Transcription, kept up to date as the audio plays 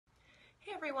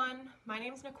Hey everyone, my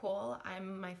name's Nicole.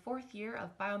 I'm my fourth year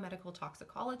of Biomedical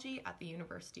Toxicology at the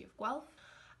University of Guelph.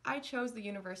 I chose the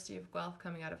University of Guelph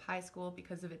coming out of high school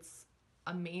because of its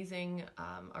amazing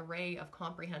array of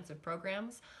comprehensive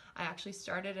programs. I actually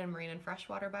started in marine and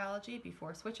freshwater biology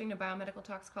before switching to biomedical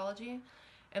toxicology,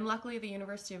 and luckily the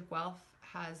University of Guelph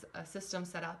has a system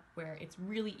set up where it's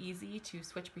really easy to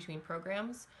switch between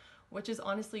programs, which is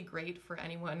honestly great for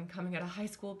anyone coming out of high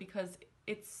school because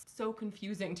it's so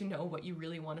confusing to know what you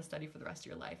really want to study for the rest of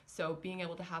your life. So being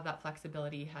able to have that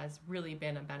flexibility has really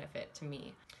been a benefit to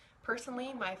me.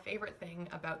 Personally, my favorite thing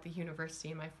about the university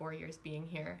in my 4 years being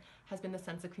here has been the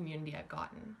sense of community I've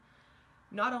gotten.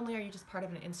 Not only are you just part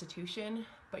of an institution,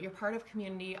 but you're part of a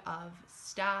community of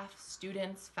staff,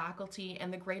 students, faculty,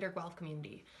 and the greater Guelph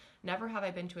community. Never have I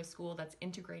been to a school that's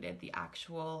integrated the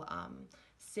actual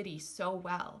city so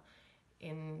well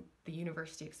in the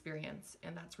university experience,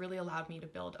 and that's really allowed me to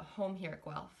build a home here at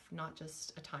Guelph, not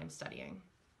just a time studying.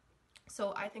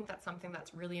 So I think that's something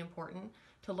that's really important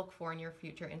to look for in your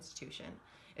future institution,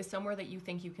 is somewhere that you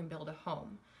think you can build a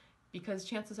home, because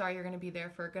chances are you're going to be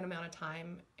there for a good amount of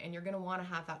time, and you're going to want to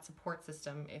have that support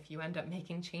system if you end up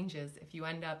making changes, if you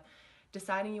end up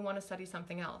deciding you want to study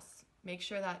something else. Make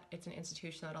sure that it's an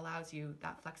institution that allows you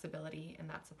that flexibility and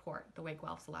that support the way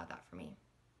Guelph's allowed that for me.